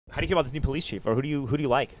How do you feel about this new police chief, or who do you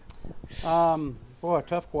like? Boy,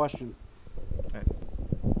 tough question. Right.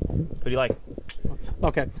 Who do you like?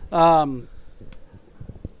 Okay.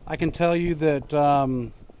 I can tell you that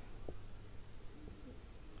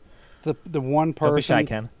the one person, Don't be shy,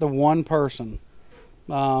 Ken. the one person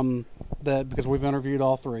that, because we've interviewed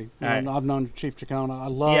all three, and right. I've known Chief Chacon. I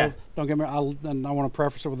love. Yeah. Don't get me. And I want to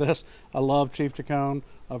preface it with this. I love Chief Chacon.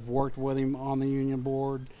 I've worked with him on the union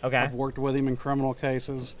board. Okay. I've worked with him in criminal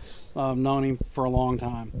cases. I've known him for a long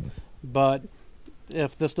time. But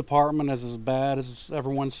if this department is as bad as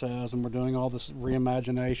everyone says, and we're doing all this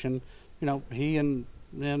reimagination, you know, he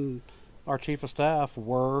and our chief of staff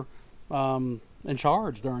were in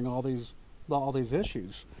charge during all these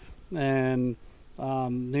issues, and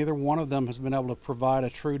neither one of them has been able to provide a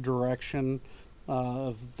true direction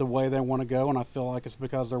of the way they want to go. And I feel like it's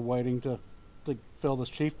because they're waiting to fill this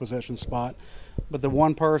chief position spot. But the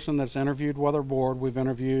one person that's interviewed with our board, we've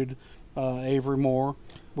interviewed Avery Moore,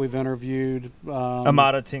 we've interviewed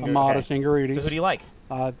Amada Tingarides. So who do you like?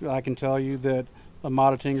 I can tell you that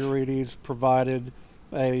Amada Tingarides provided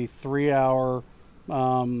a 3-hour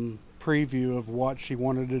preview of what she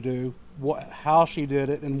wanted to do, how she did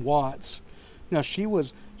it, and Watts. You know, she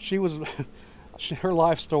was her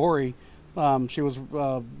life story. She was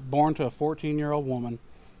born to a 14-year-old woman,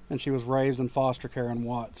 and she was raised in foster care in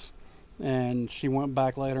Watts. And she went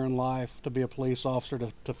back later in life to be a police officer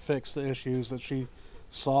to fix the issues that she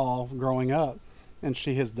saw growing up. And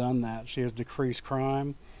she has done that. She has decreased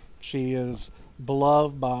crime. She is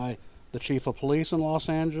beloved by the chief of police in Los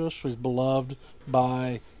Angeles. She's beloved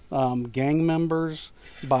by gang members,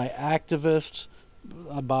 by activists,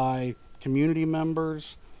 by community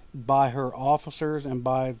members, by her officers, and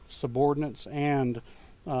by subordinates and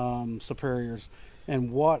superiors.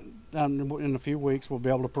 And what in a few weeks we'll be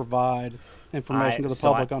able to provide information to the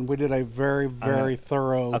public on. We did a very, very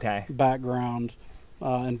thorough background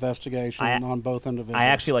investigation on both individuals. I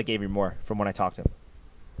actually like Avery Moore from when I talked to him.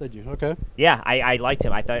 Did you? Okay. Yeah, I liked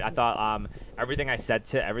him. I thought everything I said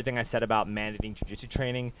about mandating jiu-jitsu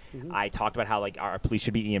training. Mm-hmm. I talked about how like our police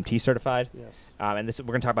should be EMT certified. Yes. And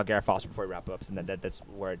we're gonna talk about Garrett Foster before we wrap up, and that's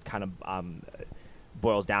where it kind of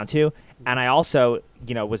boils down to. And I also,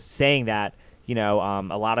 was saying that, a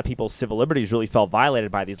lot of people's civil liberties really felt violated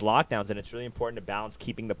by these lockdowns, and it's really important to balance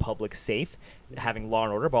keeping the public safe, having law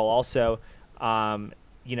and order, but also,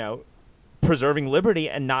 preserving liberty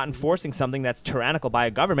and not enforcing something that's tyrannical by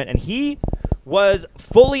a government. And he was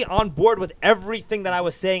fully on board with everything that I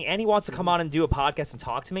was saying, and he wants to come on and do a podcast and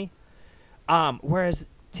talk to me. Whereas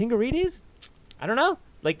Tingarides, I don't know.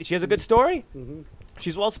 Like, she has a good story. Mm-hmm.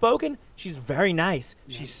 She's well-spoken. She's very nice.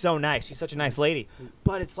 Yeah. She's so nice. She's such a nice lady.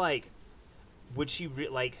 But it's like, would she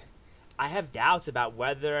I have doubts about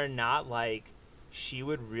whether or not, she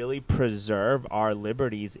would really preserve our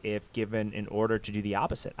liberties if given an order to do the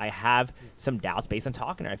opposite. I have some doubts based on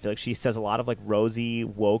talking to her. I feel like she says a lot of rosy,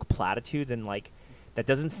 woke platitudes, and that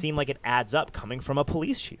doesn't seem like it adds up coming from a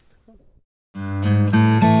police chief.